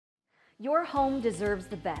Your home deserves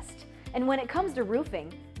the best. And when it comes to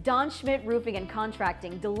roofing, Don Schmidt Roofing and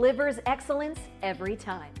Contracting delivers excellence every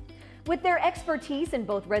time. With their expertise in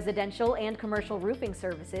both residential and commercial roofing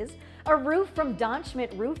services, a roof from Don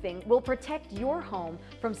Schmidt Roofing will protect your home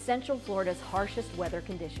from Central Florida's harshest weather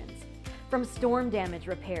conditions. From storm damage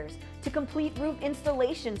repairs to complete roof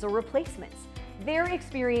installations or replacements, their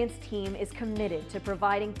experienced team is committed to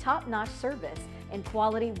providing top-notch service and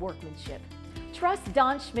quality workmanship. Trust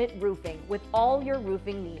Don Schmidt Roofing with all your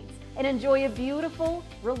roofing needs and enjoy a beautiful,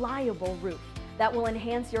 reliable roof that will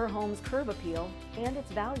enhance your home's curb appeal and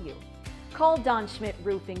its value. Call Don Schmidt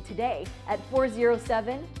Roofing today at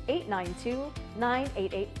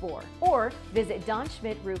 407-892-9884 or visit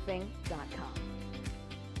donschmidtroofing.com.